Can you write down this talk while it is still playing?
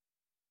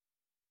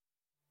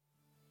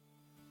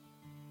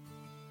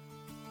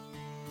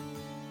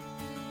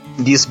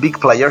these big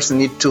players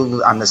need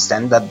to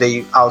understand that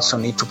they also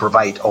need to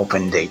provide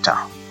open data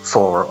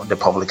for the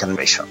public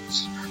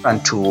administrations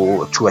and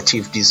to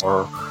achieve this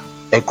more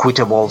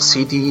equitable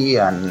city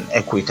and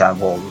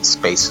equitable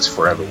spaces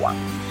for everyone.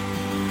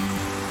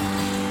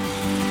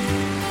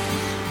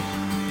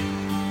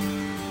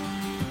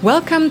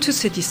 Welcome to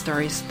City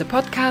Stories, the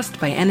podcast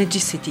by Energy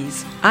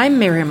Cities. I'm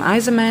Miriam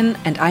Eiserman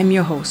and I'm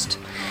your host.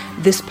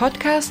 This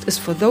podcast is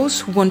for those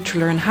who want to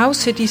learn how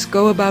cities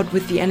go about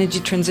with the energy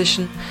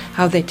transition,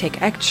 how they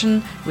take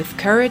action with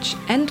courage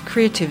and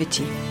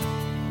creativity.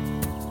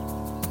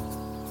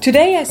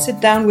 Today I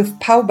sit down with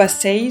Pau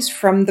Basseis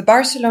from the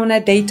Barcelona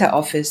Data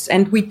Office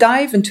and we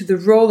dive into the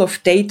role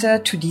of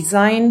data to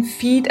design,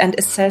 feed and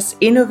assess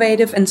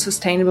innovative and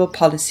sustainable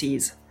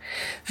policies.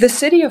 The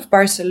city of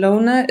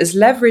Barcelona is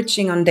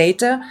leveraging on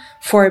data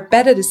for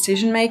better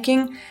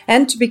decision-making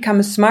and to become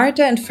a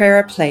smarter and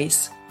fairer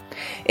place.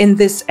 In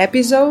this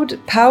episode,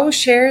 Pau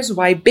shares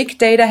why big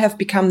data have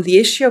become the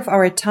issue of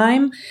our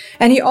time,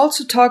 and he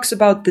also talks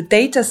about the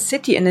Data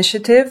City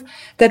initiative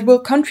that will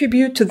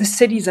contribute to the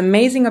city's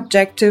amazing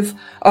objective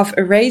of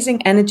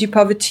erasing energy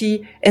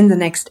poverty in the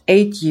next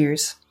 8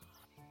 years.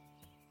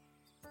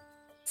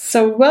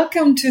 So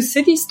welcome to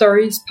City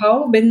Stories,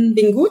 Pau.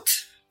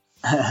 Benvingut.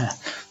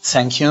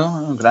 Thank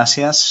you.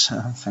 Gracias.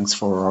 Thanks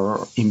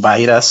for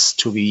inviting us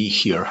to be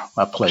here.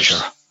 A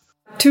pleasure.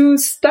 To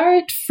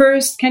start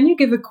first, can you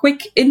give a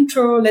quick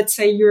intro, let's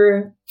say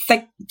your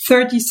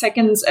 30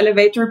 seconds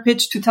elevator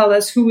pitch to tell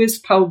us who is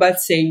Pau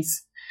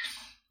Basseis?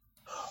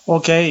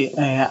 Okay,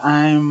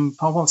 I'm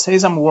Pau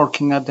Basseis. I'm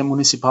working at the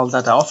Municipal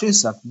Data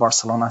Office at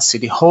Barcelona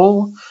City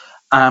Hall.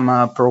 I'm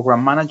a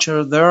program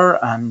manager there,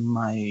 and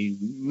my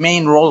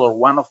main role, or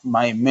one of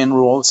my main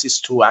roles,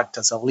 is to act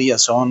as a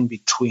liaison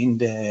between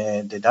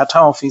the data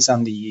office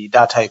and the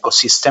data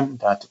ecosystem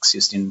that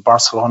exists in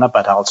Barcelona,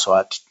 but also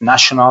at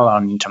national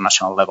and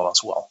international level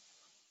as well.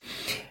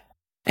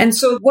 And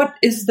so what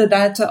is the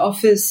data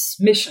office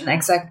mission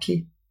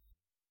exactly?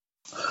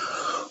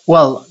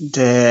 Well,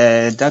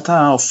 the data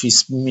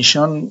office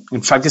mission,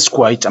 in fact, is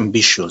quite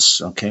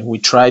ambitious. Okay, we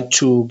try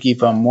to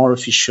give a more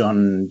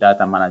efficient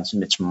data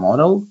management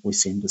model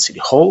within the city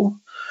hall.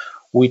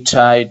 We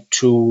try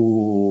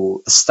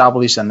to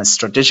establish a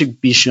strategic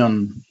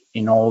vision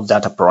in all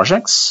data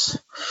projects.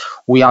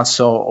 We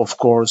also, of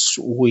course,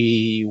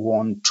 we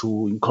want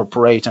to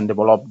incorporate and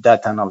develop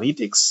data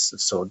analytics,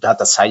 so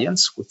data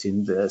science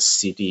within the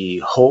city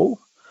hall.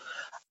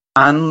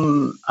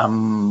 And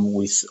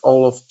with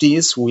all of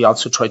this, we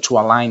also try to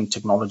align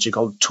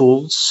technological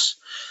tools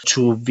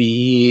to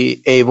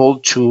be able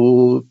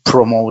to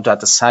promote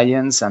data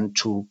science and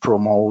to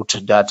promote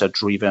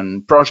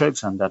data-driven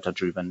projects and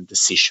data-driven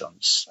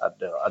decisions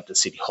at the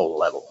city hall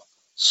level.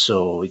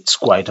 So it's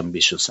quite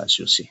ambitious, as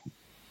you see.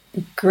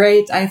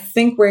 Great. I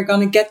think we're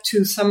going to get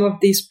to some of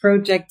these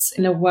projects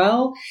in a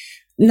while.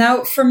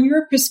 Now, from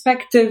your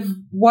perspective,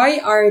 why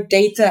are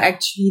data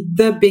actually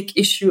the big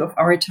issue of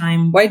our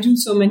time? Why do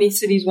so many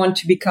cities want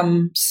to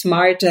become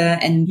smarter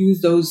and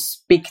use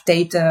those big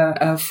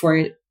data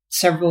for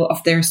several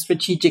of their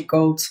strategic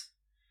goals?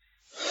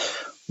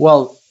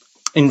 Well,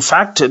 in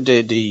fact,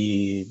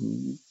 the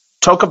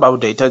talk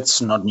about data,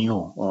 it's not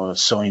new.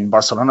 So in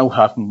Barcelona, we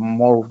have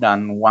more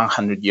than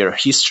 100-year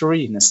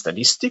history in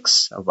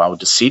statistics about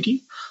the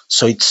city.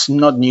 So it's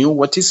not new.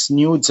 What is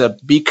new? It's a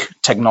big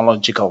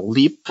technological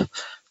leap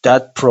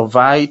that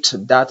provide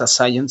data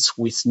science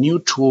with new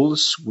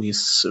tools,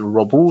 with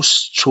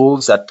robust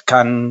tools that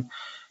can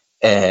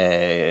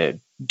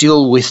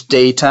deal with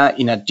data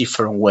in a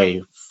different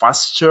way,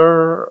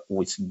 faster,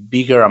 with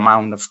bigger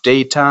amount of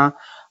data,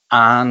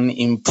 and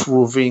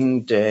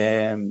improving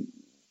the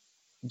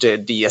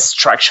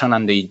extraction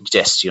and the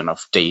ingestion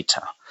of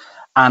data.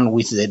 And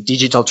with the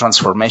digital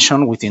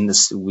transformation within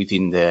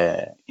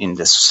the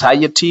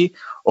society,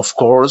 of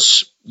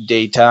course,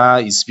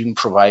 data is being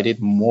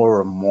provided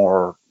more and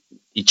more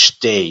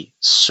each day.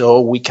 So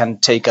we can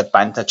take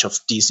advantage of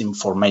this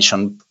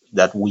information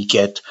that we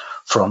get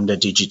from the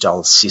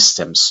digital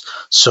systems.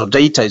 So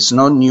data is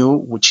not new.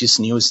 Which is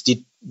new is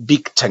the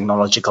big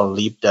technological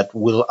leap that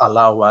will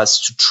allow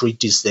us to treat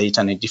this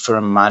data in a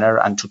different manner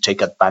and to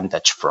take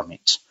advantage from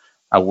it.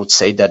 I would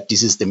say that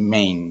this is the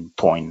main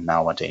point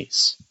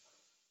nowadays.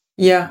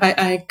 Yeah,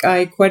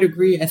 I quite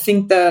agree. I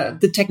think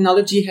the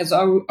technology has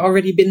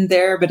already been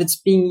there, but it's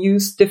being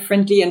used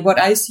differently. And what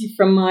I see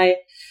from my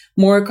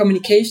more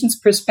communications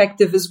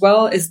perspective as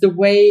well is the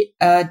way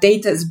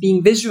data is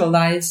being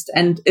visualized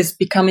and is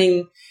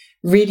becoming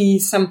really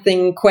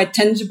something quite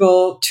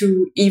tangible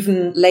to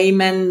even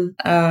laymen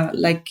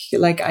like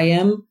I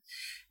am.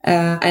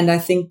 And I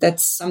think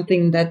that's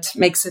something that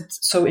makes it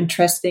so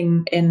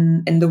interesting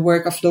in the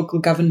work of local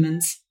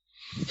governments.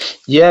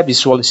 Yeah,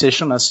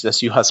 visualization,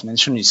 as you have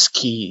mentioned, is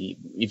key.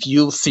 If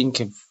you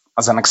think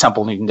as an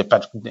example in the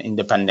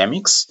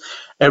pandemics,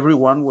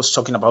 everyone was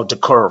talking about the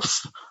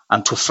curve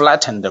and to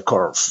flatten the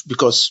curve,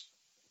 because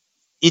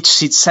each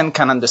citizen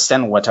can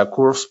understand what a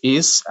curve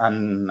is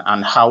and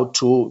how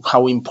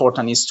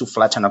important it is to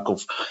flatten a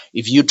curve.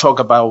 If you talk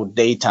about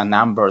data,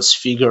 numbers,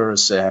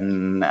 figures,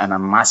 and a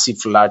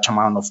massive large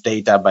amount of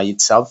data by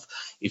itself,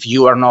 if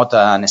you are not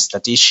a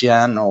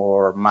statistician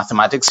or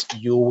mathematics,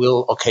 you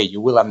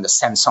will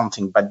understand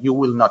something, but you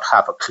will not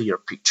have a clear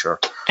picture.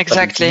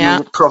 Exactly.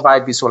 But if you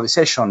provide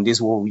visualization, this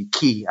will be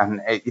key,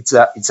 and it's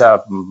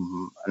a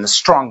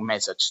strong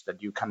message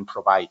that you can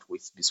provide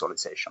with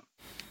visualization.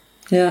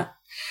 Yeah.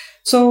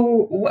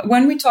 So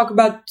when we talk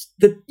about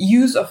the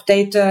use of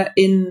data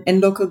in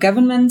local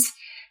governments,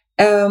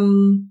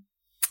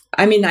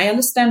 I mean, I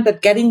understand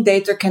that getting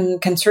data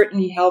can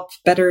certainly help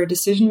better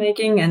decision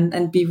making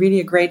and be really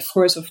a great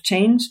force of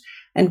change.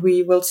 And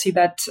we will see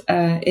that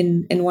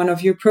in one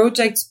of your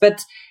projects.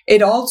 But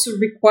it also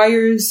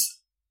requires,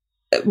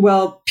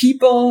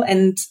 people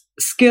and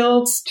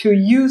skills to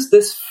use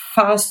this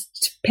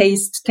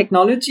fast-paced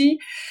technology.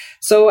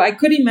 So I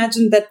could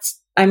imagine that,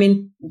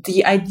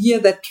 the idea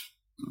that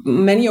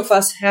many of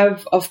us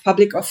have of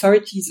public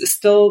authorities is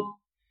still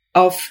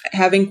of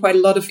having quite a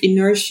lot of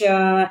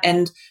inertia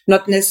and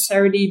not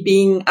necessarily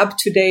being up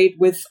to date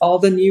with all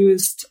the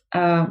newest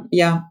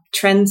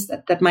trends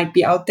that might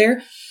be out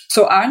there.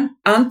 So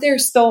aren't there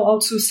still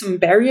also some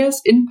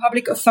barriers in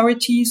public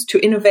authorities to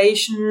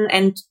innovation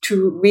and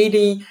to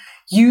really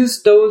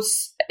use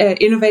those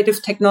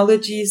innovative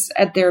technologies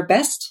at their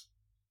best?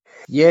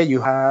 Yeah,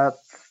 you have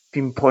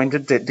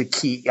pinpointed the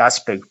key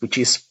aspect, which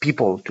is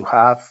people, to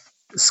have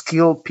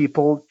skilled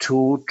people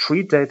to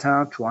treat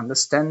data, to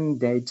understand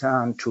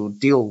data, and to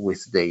deal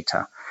with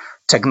data.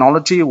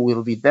 Technology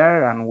will be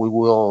there, and we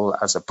will,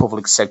 as a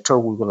public sector,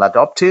 we will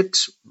adopt it.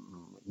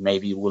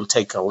 Maybe it will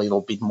take a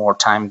little bit more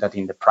time than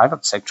in the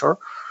private sector,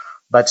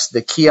 but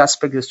the key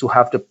aspect is to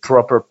have the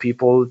proper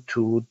people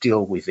to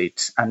deal with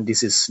it. And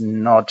this is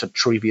not a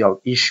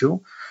trivial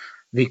issue,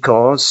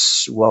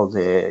 because,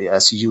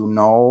 as you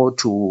know,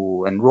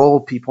 to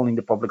enroll people in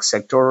the public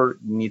sector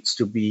needs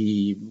to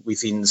be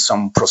within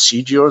some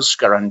procedures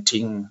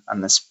guaranteeing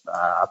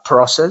a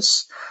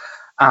process.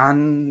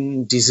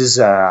 And this is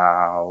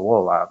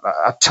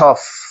a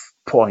tough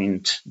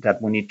point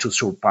that we need to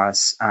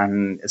surpass.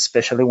 And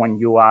especially when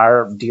you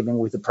are dealing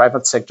with the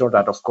private sector,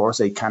 that of course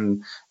they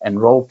can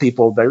enroll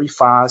people very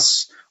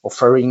fast,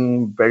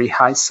 offering very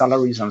high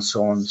salaries and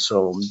so on.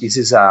 So this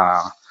is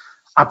a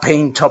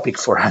pain topic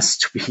for us,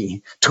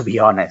 to be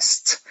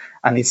honest,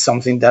 and it's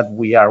something that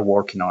we are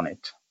working on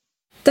it.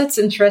 That's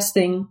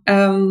interesting.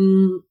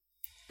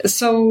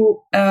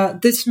 So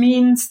this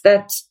means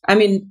that,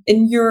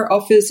 in your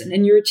office and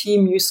in your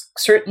team, you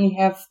certainly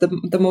have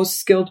the most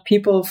skilled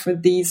people for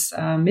these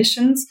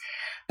missions,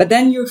 but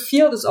then your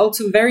field is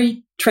also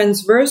very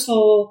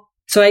transversal.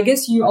 So I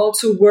guess you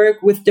also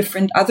work with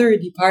different other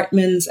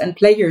departments and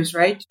players,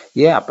 right?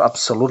 Yeah,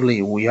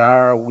 absolutely.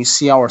 We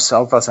see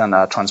ourselves as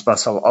a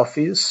transversal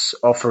office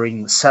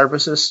offering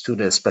services to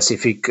the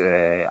specific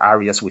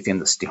areas within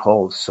the city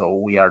hall. So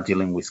we are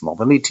dealing with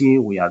mobility,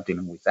 we are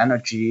dealing with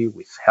energy,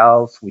 with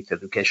health, with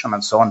education,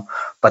 and so on.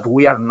 But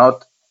we are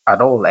not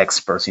at all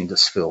experts in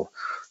this field.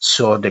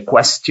 So the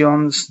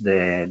questions,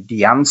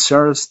 the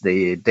answers,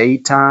 the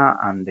data,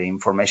 and the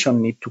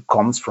information need to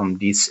come from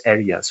these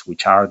areas,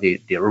 which are the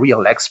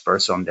real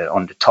experts on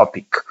the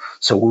topic.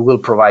 So we will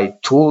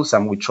provide tools,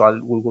 and we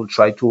will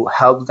try to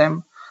help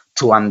them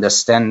to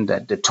understand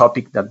the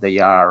topic that they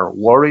are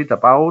worried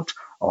about,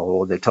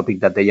 or the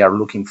topic that they are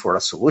looking for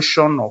a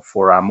solution, or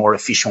for a more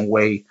efficient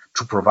way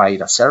to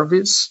provide a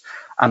service.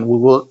 And we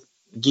will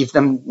give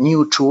them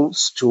new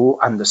tools to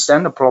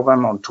understand the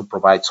problem and to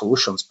provide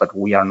solutions, but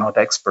we are not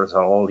experts at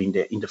all in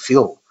the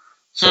field.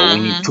 So we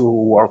need to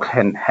work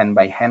hand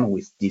by hand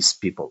with these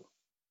people.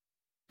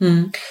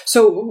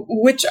 So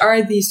which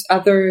are these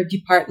other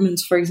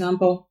departments, for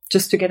example,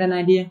 just to get an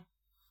idea?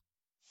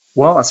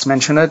 Well, as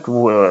mentioned,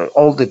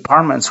 all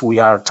departments we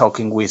are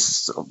talking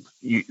with,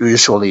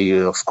 usually,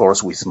 of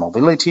course, with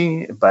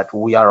mobility, but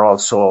we are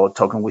also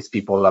talking with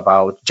people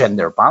about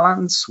gender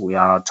balance. We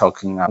are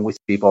talking with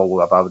people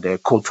about the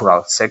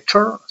cultural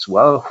sector as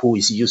well, who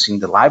is using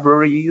the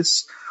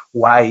libraries,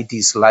 why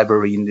this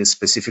library in this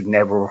specific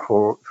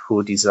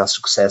neighborhood is a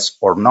success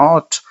or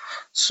not.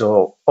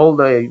 So all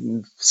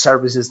the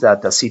services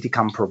that the city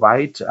can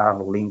provide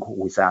are linked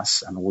with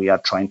us, and we are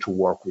trying to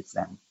work with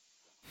them.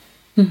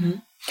 Mm-hmm.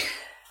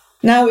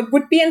 Now, it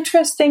would be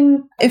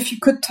interesting if you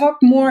could talk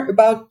more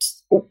about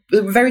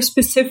very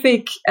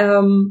specific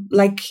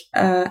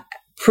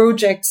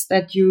projects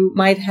that you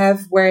might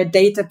have where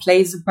data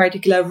plays a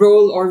particular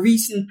role, or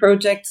recent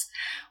projects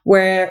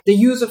where the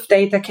use of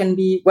data can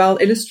be well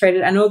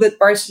illustrated. I know that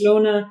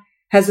Barcelona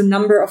has a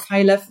number of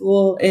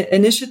high-level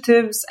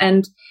initiatives,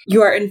 and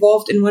you are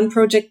involved in one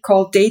project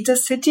called Data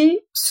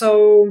City.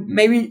 So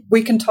maybe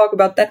we can talk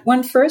about that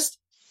one first.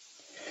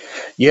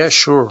 Yeah,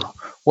 sure.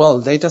 Well,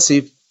 Data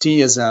City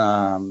is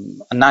a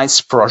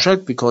nice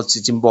project because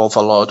it involves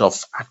a lot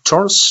of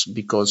actors,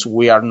 because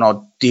we are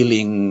not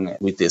dealing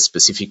with a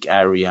specific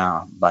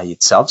area by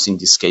itself, in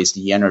this case,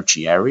 the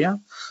energy area.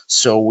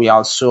 So we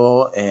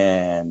also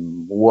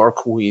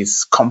work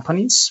with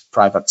companies,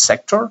 private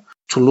sector,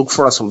 to look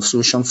for a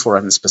solution for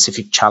a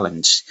specific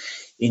challenge.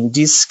 In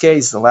this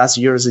case, the last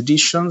year's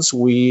editions,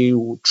 we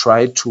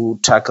tried to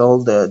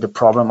tackle the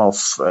problem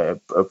of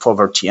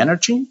poverty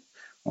energy.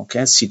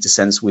 Okay,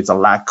 citizens with a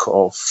lack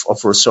of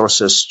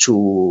resources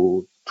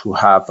to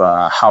have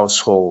a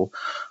household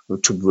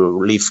to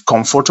live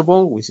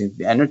comfortable with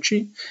the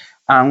energy.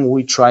 And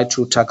we try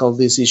to tackle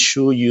this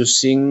issue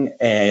using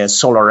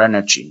solar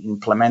energy,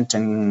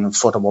 implementing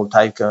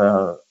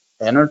photovoltaic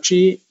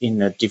energy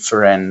in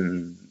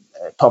different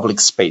public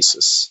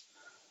spaces.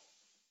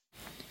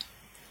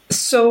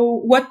 So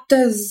what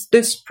does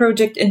this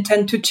project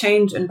intend to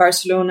change in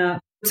Barcelona?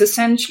 It's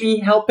essentially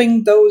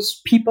helping those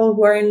people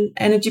who are in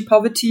energy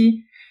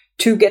poverty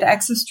to get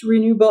access to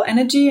renewable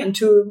energy and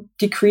to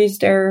decrease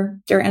their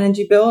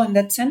energy bill in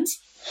that sense?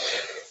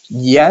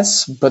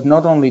 Yes, but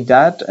not only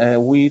that,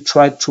 we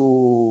try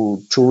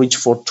to reach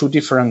for two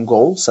different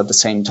goals at the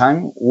same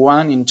time.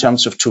 One in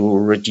terms of to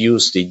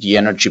reduce the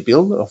energy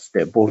bill of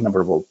the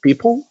vulnerable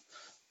people,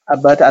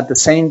 but at the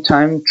same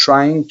time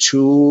trying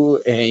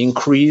to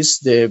increase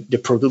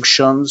the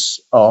productions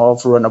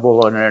of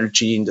renewable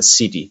energy in the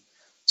city.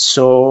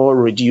 So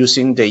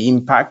reducing the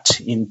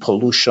impact in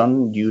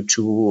pollution due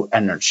to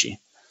energy.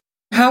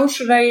 How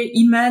should I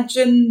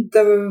imagine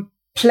the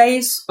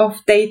place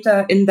of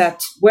data in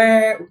that?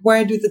 Where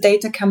do the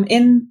data come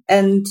in,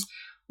 and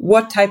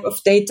what type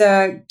of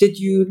data did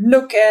you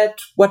look at?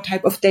 What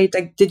type of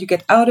data did you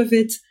get out of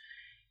it?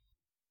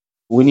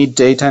 We need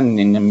data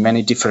in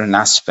many different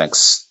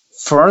aspects.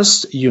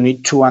 First, you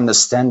need to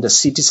understand the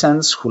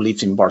citizens who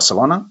live in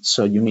Barcelona.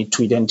 So you need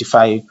to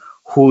identify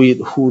who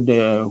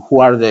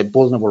are the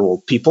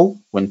vulnerable people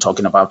when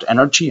talking about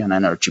energy and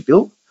energy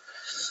bill.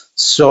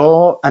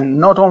 So, and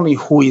not only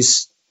who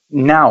is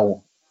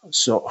now,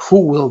 so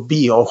who will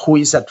be or who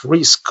is at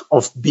risk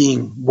of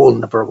being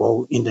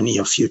vulnerable in the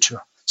near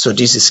future. So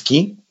this is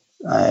key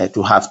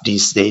to have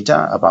this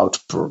data about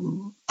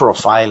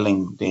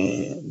profiling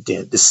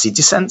the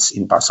citizens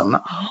in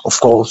Barcelona. Of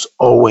course,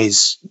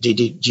 always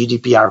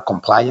GDPR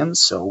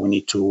compliance. So we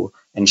need to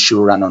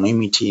ensure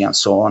anonymity and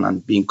so on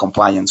and be in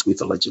compliance with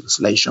the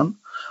legislation.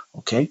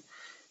 Okay.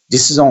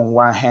 This is on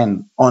one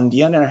hand. On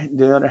the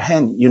other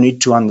hand, you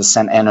need to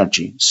understand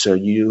energy. So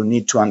you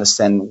need to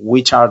understand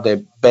which are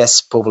the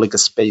best public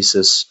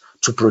spaces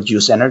to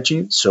produce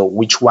energy. So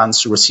which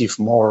ones receive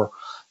more,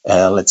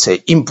 let's say,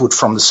 input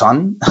from the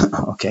sun,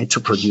 okay, to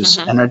produce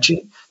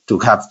energy, to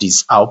have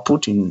this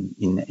output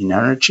in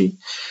energy.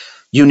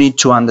 You need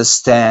to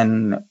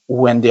understand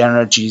when the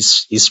energy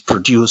is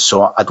produced,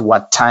 so at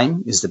what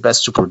time is the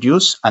best to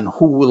produce, and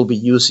who will be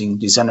using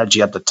this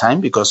energy at the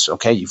time. Because,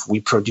 okay, if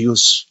we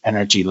produce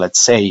energy, let's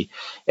say,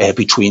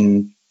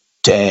 between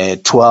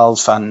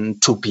 12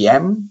 and 2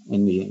 p.m.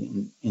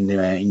 in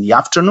the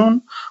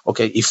afternoon,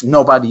 okay, if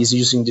nobody is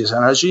using this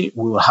energy,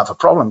 we will have a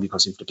problem,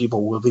 because if the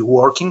people will be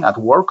working at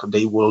work,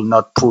 they will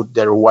not put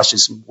their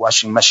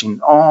washing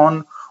machine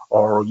on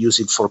or use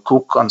it for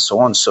cook and so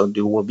on. So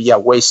there will be a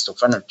waste of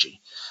energy.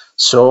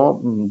 So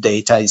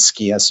data is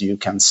key, as you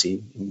can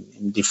see,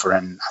 in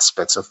different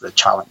aspects of the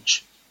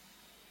challenge.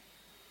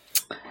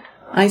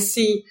 I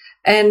see.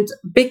 And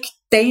big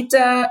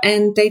data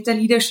and data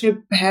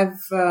leadership have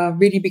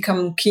really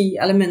become key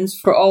elements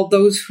for all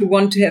those who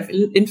want to have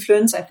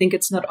influence. I think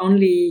it's not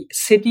only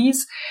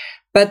cities,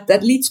 but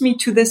that leads me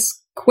to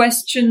this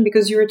question,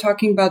 because you were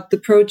talking about the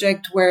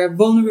project where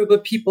vulnerable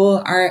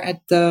people are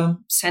at the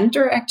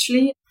center,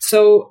 actually.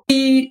 So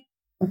see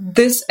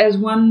this as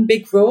one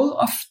big role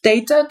of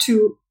data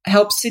to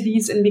help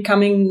cities in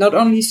becoming not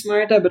only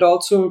smarter, but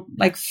also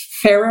like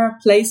fairer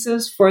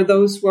places for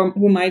those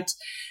who might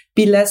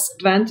be less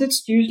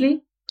advantaged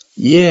usually?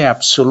 Yeah,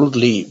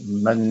 absolutely.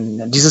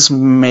 And this is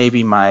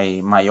maybe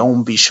my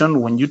own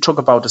vision. When you talk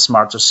about the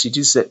smarter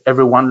cities,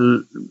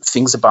 everyone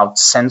thinks about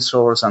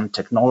sensors and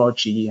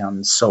technology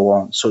and so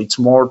on. So it's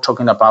more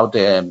talking about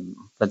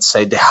let's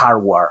say the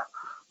hardware.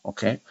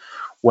 Okay.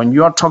 When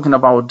you are talking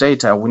about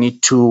data, we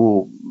need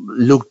to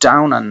look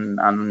down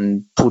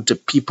and put the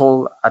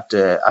people at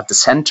the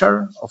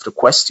center of the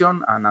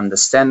question and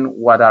understand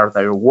what are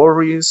their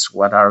worries,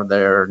 what are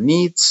their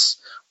needs,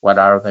 what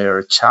are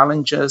their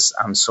challenges,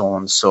 and so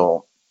on.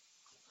 So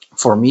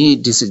for me,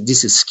 this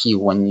is key.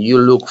 When you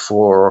look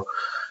for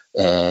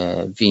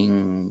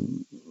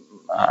being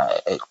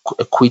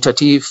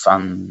equitative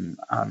and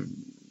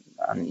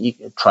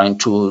trying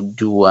to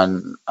do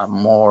a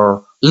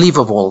more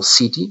livable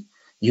city,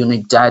 you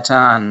need data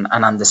and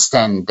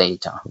understand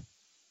data.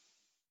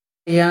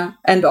 Yeah,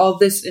 and all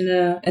this in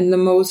the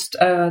most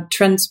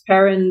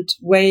transparent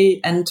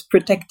way and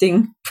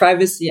protecting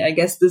privacy. I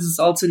guess this is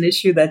also an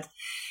issue that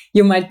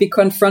you might be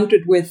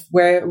confronted with,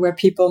 where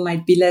people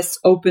might be less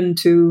open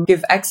to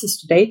give access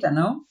to data,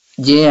 no?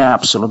 Yeah,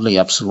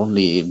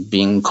 absolutely.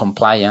 Being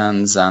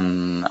compliant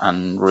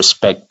and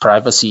respect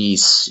privacy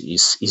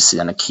is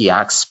a key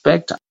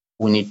aspect.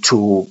 We need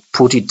to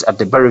put it at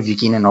the very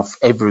beginning of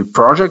every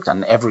project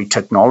and every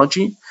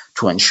technology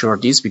to ensure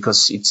this,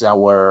 because it's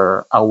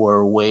our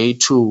way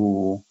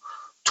to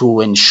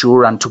to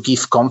ensure and to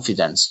give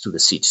confidence to the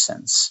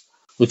citizens.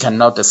 We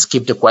cannot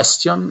skip the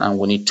question, and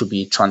we need to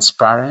be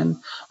transparent,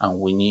 and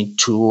we need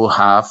to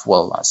have,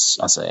 well, as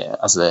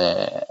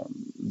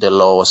the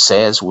law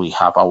says, we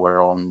have our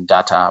own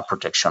data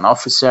protection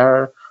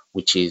officer,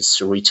 which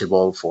is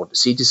reachable for the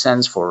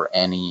citizens for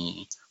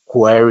any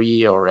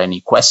query or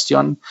any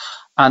question.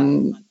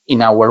 And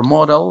in our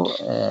model,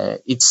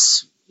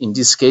 it's, in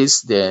this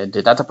case, the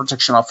data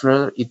protection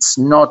officer, it's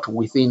not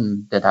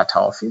within the data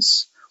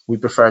office. We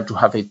prefer to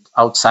have it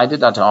outside the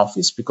data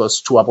office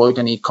because to avoid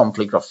any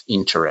conflict of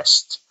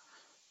interest.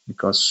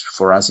 Because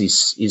for us,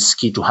 it's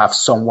key to have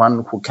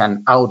someone who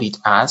can audit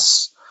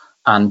us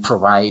and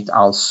provide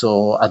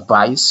also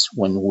advice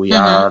when we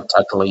are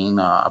tackling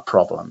a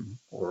problem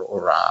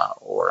or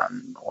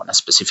a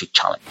specific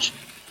challenge.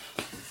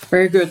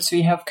 Very good. So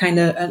you have kind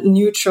of a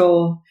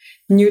neutral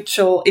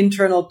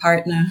internal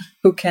partner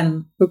who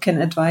can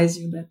advise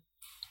you.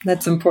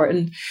 That's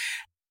important.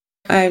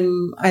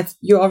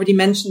 You already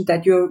mentioned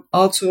that you're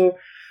also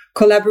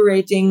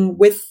collaborating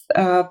with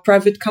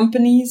private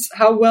companies.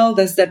 How well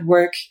does that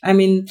work? I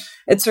mean,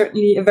 it's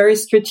certainly a very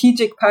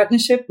strategic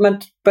partnership,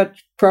 but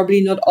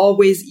probably not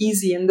always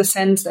easy in the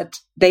sense that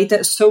data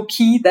is so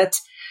key that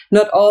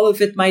not all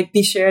of it might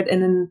be shared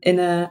in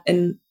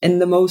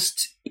the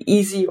most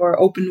easy or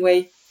open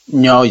way.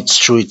 No, it's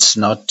true. It's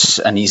not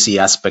an easy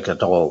aspect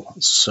at all.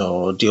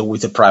 So deal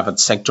with the private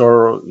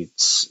sector.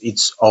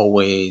 It's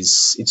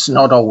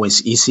not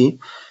always easy.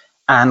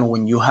 And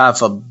when you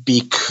have a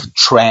big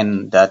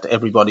trend that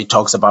everybody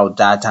talks about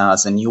data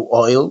as a new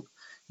oil,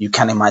 you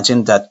can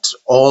imagine that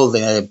all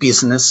the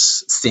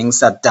business thinks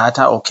that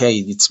data, okay,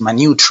 it's my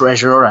new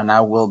treasure and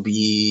I will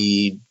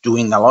be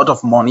doing a lot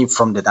of money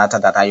from the data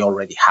that I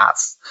already have.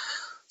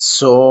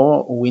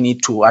 So we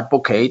need to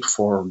advocate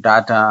for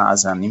data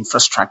as an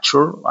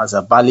infrastructure, as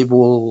a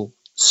valuable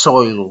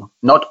soil,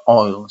 not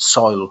oil,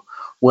 soil,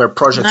 where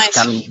projects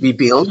can be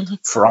built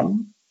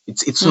from.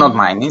 It's not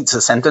mine. It's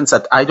a sentence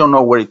that I don't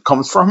know where it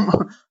comes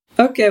from.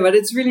 Okay, but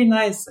it's really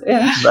nice.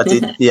 Yeah. But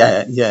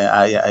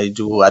I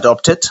do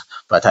adopt it,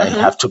 but I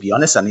have to be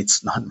honest, and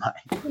it's not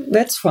mine.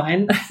 That's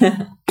fine.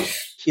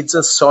 It's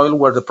a soil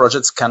where the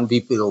projects can be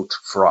built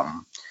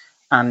from.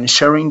 And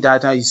sharing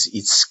data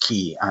is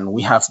key. And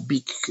we have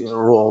big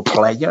role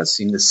players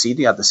in the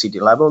city, at the city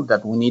level,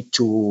 that we need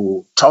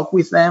to talk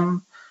with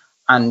them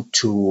and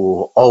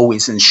to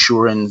always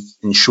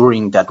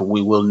ensuring that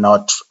we will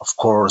not, of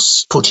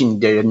course, put in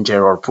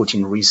danger or put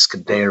in risk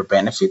their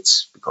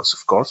benefits, because,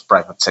 of course,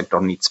 private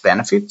sector needs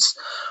benefits.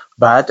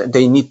 But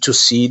they need to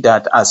see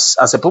that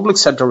as a public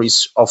sector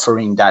is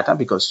offering data,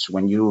 because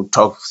when you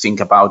think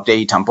about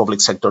data and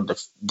public sector,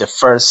 the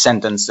first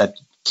sentence that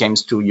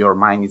comes to your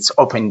mind is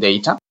open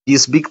data.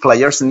 These big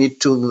players need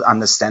to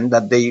understand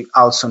that they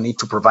also need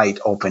to provide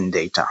open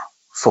data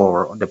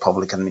for the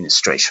public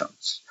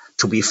administrations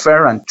to be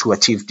fair and to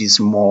achieve this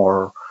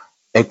more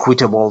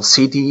equitable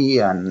city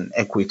and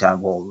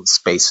equitable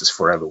spaces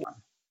for everyone.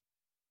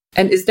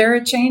 And is there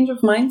a change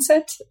of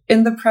mindset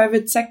in the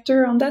private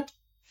sector on that?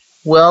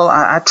 Well,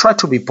 I try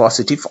to be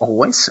positive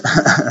always.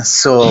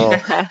 So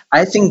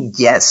I think,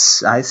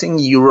 yes, I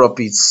think Europe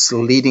is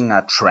leading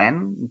a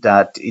trend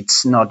that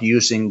it's not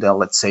using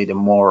the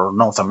more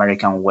North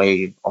American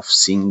way of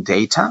seeing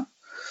data.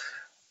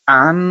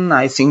 And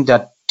I think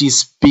that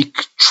this big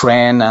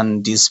trend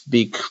and this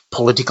big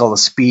political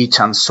speech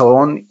and so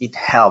on, it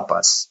helps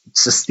us.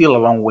 It's still a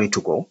long way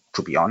to go,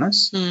 to be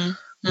honest.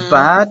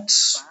 But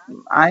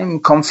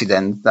I'm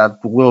confident that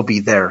we'll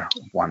be there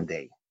one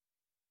day.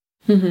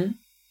 Mm-hmm.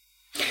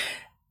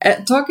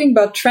 Talking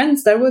about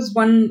trends, that was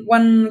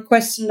one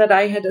question that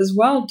I had as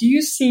well. Do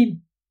you see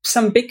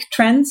some big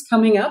trends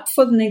coming up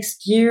for the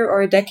next years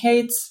or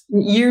decades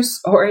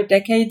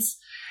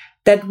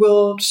that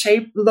will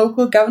shape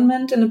local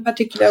government in a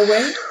particular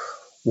way?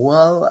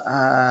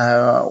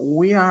 Well,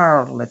 we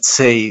are, let's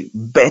say,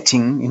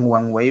 betting in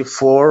one way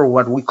for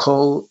what we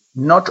call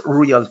not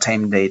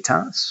real-time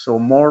data, so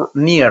more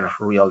near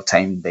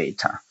real-time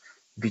data,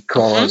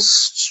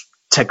 because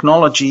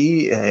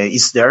technology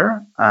is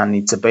there and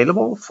it's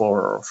available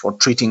for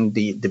treating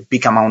the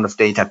big amount of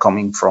data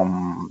coming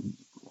from,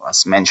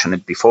 as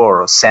mentioned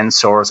before,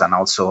 sensors and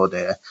also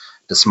the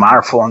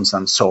smartphones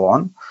and so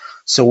on.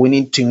 So we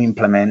need to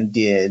implement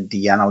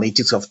the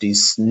analytics of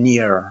this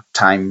near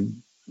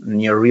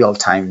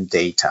real-time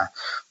data,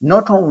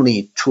 not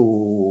only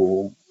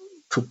to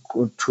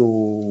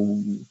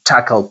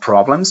tackle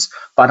problems,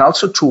 but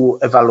also to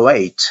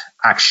evaluate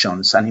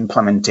actions and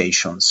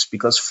implementations.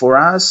 Because for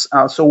us,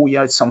 also we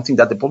are something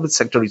that the public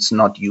sector is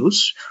not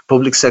used.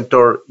 Public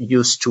sector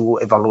used to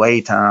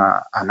evaluate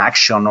an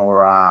action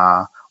or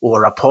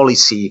a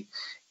policy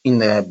in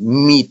the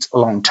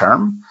mid-long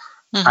term.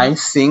 I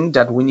think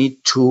that we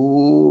need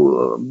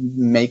to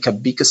make a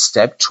big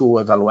step to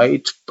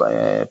evaluate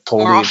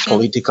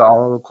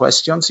political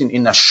questions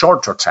in a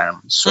shorter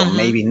term. So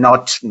maybe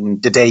not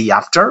the day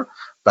after,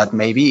 but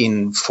maybe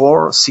in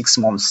 4 or 6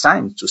 months'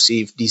 time to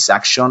see if this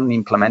action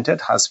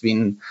implemented has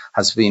been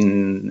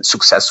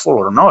successful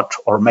or not,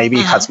 or maybe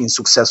it has been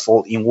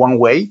successful in one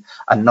way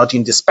and not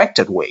in the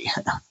expected way.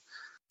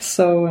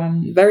 So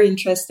very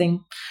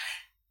interesting.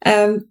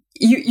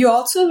 You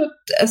also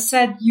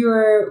said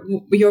your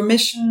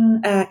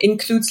mission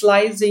includes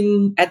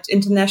liaising at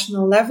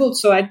international level.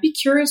 So I'd be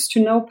curious to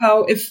know,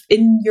 Pau, if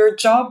in your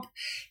job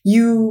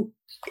you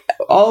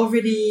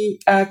already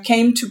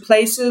came to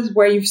places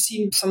where you've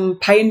seen some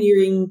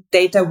pioneering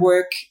data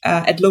work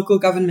at local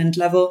government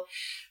level,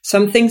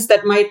 some things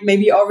that might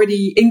maybe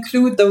already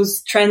include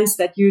those trends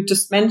that you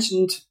just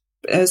mentioned,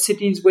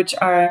 cities which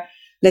are,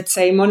 let's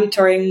say,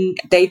 monitoring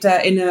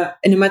data in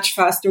a much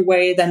faster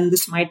way than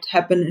this might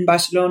happen in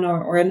Barcelona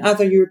or in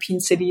other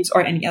European cities,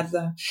 or any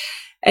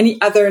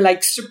other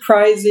like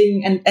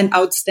surprising and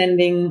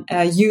outstanding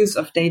use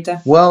of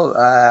data? Well,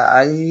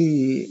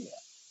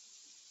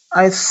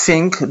 I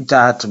think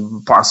that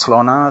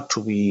Barcelona,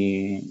 to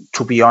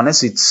be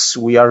honest,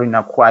 we are in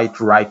a quite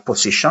right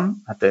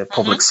position at the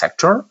public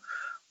sector.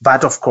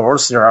 But of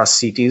course, there are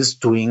cities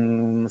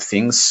doing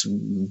things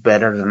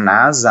better than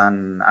us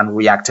and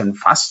reacting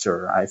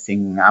faster. I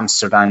think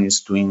Amsterdam is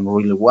doing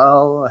really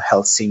well.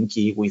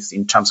 Helsinki,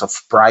 in terms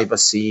of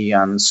privacy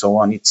and so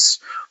on, it's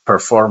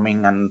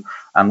performing,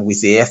 and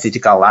with the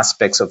ethical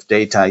aspects of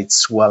data,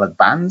 it's well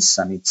advanced,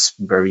 and it's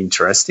very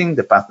interesting,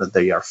 the path that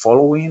they are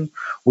following.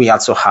 We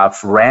also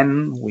have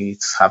REN,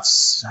 which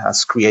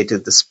has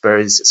created the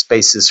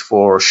spaces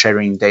for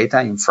sharing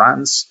data in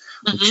France,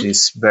 which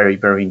is very,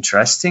 very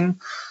interesting.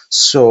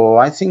 So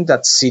I think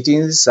that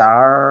cities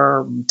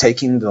are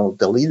taking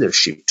the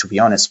leadership, to be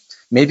honest.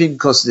 Maybe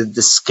because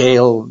the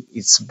scale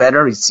is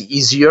better, it's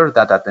easier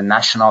that at the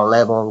national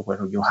level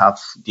where you have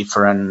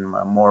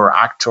different, more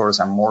actors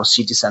and more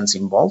citizens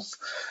involved.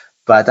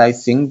 But I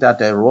think that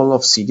the role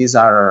of cities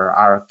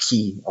are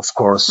key. Of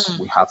course,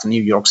 we have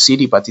New York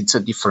City, but it's a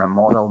different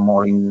model,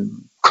 more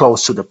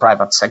close to the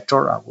private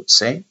sector, I would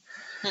say.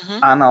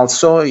 And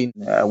also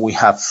we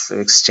have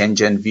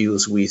exchanging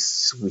views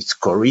with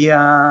Korea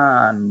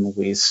and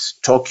with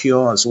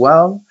Tokyo as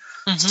well.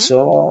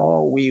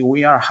 So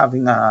we are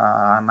having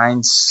a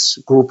nice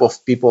group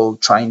of people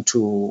trying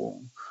to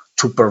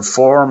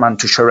perform and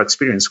to share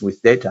experience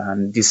with data,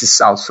 and this is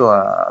also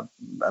a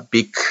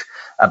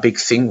big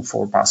thing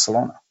for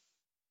Barcelona.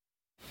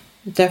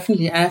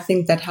 Definitely, I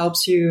think that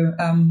helps you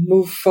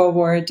move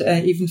forward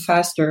even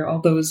faster, all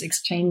those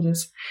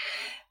exchanges.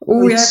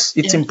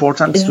 It's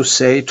important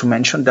to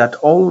mention that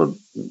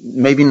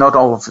maybe not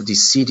all of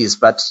these cities,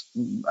 but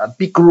a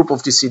big group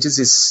of these cities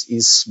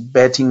is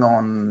betting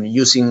on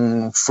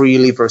using free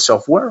libre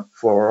software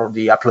for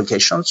the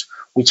applications,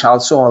 which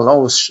also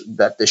allows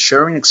that the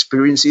sharing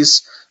experience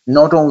is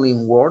not only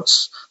in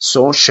words,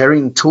 so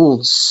sharing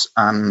tools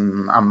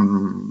and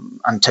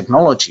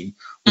technology,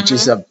 which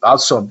is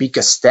also a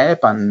big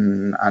step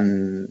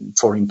and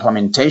for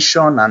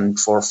implementation and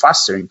for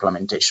faster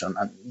implementation.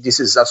 And this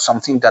is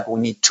something that we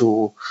need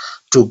to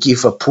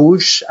give a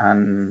push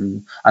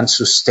and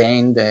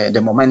sustain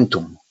the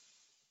momentum.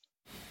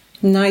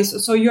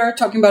 Nice. So you are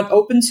talking about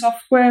open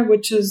software,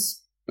 which is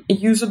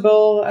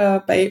usable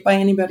by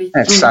anybody.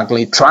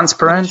 Exactly.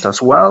 Transparent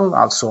as well.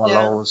 Also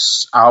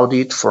allows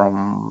audit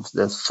for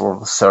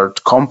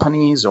third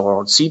companies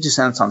or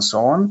citizens and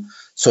so on.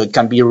 So it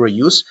can be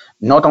reused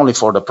not only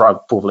for the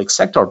public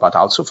sector, but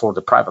also for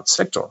the private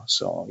sector.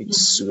 So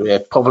it's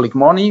public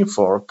money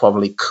for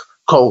public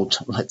code,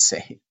 let's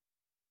say.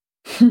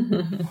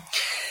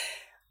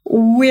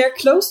 We're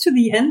close to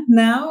the end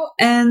now,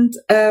 and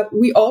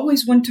we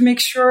always want to make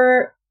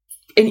sure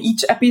in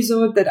each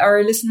episode that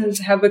our listeners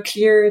have a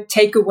clear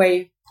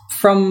takeaway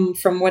from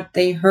what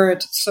they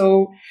heard.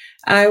 So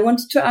I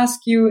wanted to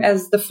ask you,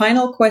 as the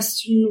final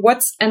question,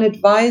 what's an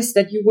advice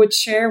that you would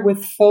share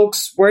with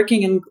folks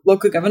working in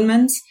local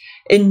governments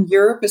in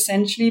Europe,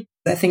 essentially?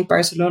 I think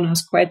Barcelona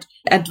is quite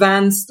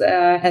advanced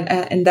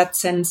in that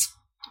sense.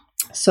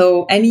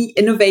 So any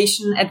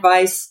innovation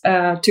advice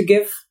to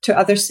give to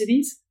other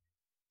cities?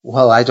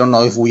 Well, I don't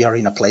know if we are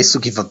in a place to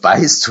give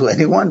advice to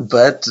anyone,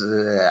 but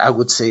I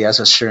would say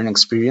as a sharing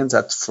experience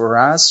that for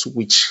us,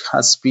 which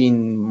has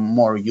been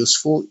more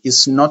useful,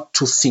 is not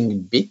to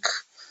think big.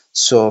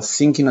 So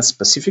thinking of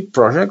specific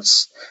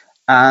projects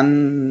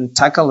and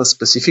tackle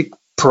specific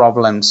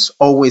problems,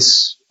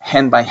 always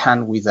hand by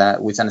hand with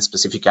a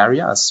specific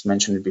area, as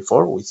mentioned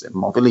before, with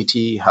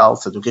mobility,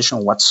 health,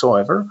 education,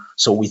 whatsoever.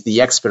 So with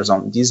the experts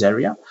on this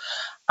area,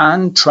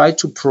 and try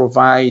to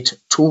provide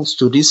tools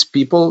to these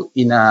people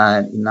in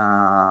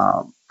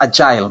a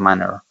agile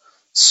manner.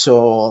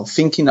 So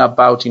thinking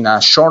about in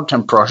a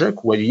short-term project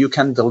where you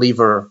can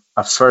deliver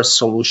a first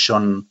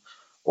solution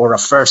or a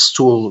first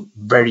tool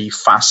very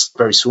fast,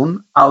 very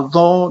soon,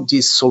 although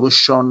this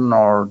solution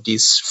or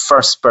this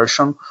first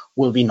version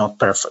will be not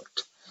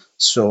perfect.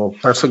 So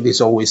perfect is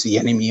always the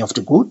enemy of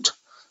the good.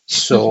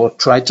 So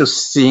try to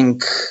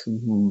think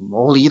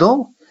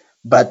little,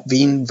 but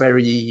being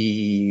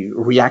very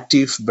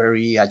reactive,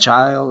 very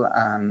agile,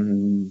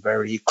 and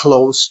very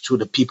close to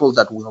the people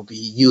that will be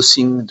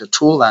using the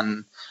tool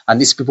and And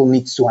these people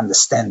need to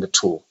understand the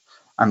tool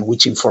and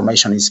which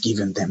information is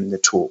given them the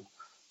tool.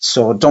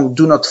 So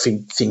do not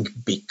think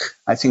big.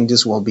 I think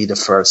this will be the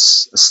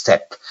first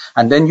step.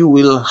 And then you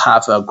will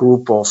have a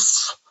group of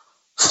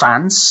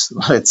fans,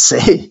 let's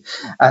say,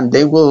 and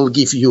they will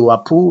give you a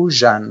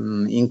push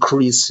and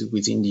increase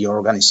within the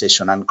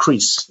organization,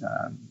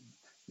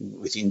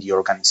 within the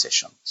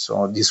organization.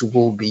 So this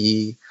will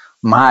be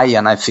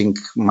and I think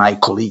my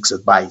colleagues'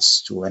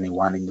 advice to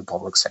anyone in the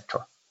public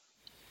sector.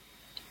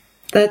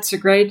 That's a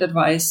great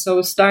advice.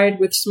 So start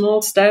with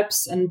small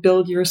steps and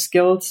build your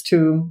skills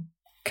to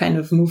kind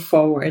of move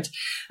forward.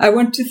 I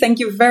want to thank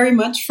you very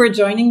much for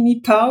joining me,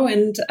 Pau,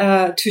 and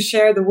to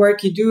share the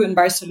work you do in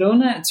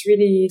Barcelona.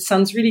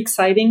 Sounds really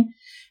exciting.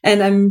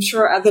 And I'm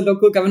sure other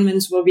local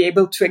governments will be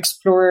able to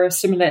explore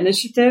similar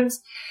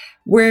initiatives.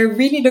 We're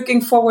really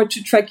looking forward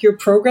to track your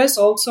progress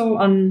also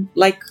on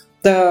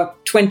the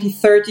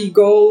 2030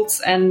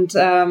 goals. And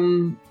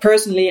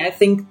personally, I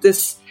think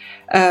this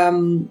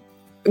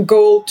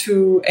goal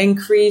to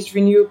increase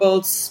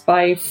renewables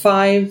by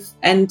 5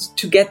 and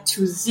to get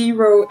to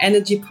zero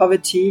energy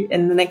poverty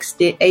in the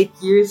next 8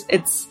 years,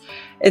 it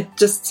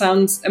just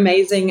sounds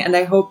amazing. And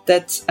I hope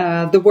that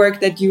the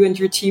work that you and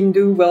your team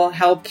do will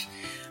help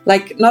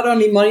not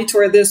only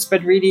monitor this,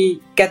 but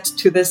really get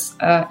to this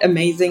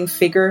amazing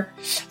figure.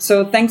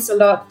 So thanks a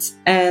lot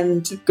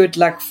and good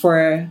luck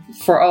for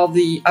all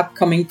the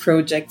upcoming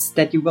projects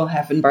that you will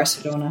have in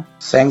Barcelona.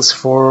 Thanks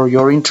for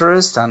your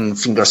interest and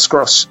fingers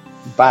crossed.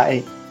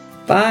 Bye.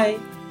 Bye.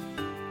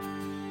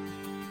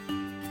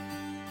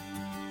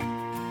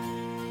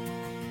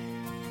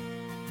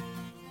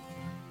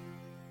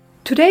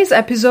 Today's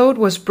episode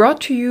was brought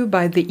to you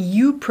by the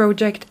EU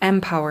project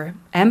Empower.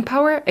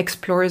 Empower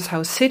explores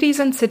how cities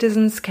and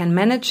citizens can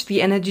manage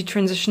the energy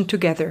transition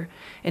together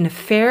in a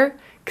fair,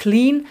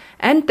 clean,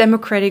 and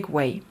democratic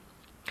way.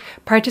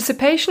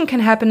 Participation can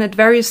happen at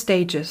various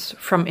stages,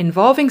 from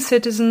involving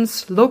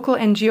citizens, local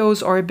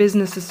NGOs or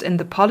businesses in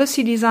the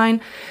policy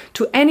design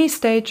to any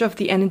stage of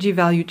the energy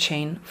value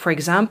chain, for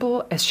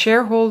example, as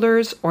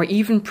shareholders or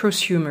even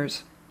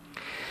prosumers.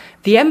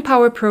 The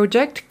Empower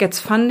project gets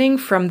funding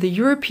from the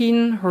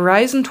European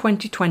Horizon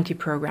 2020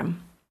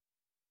 program.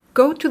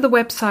 Go to the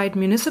website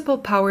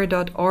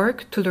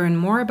municipalpower.org to learn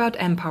more about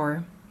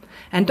Empower.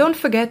 And don't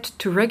forget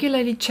to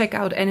regularly check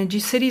out Energy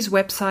Cities'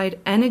 website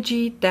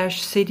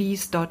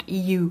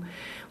energy-cities.eu.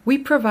 We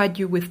provide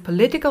you with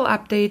political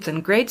updates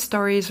and great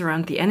stories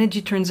around the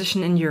energy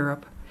transition in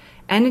Europe.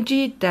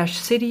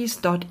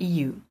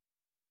 energy-cities.eu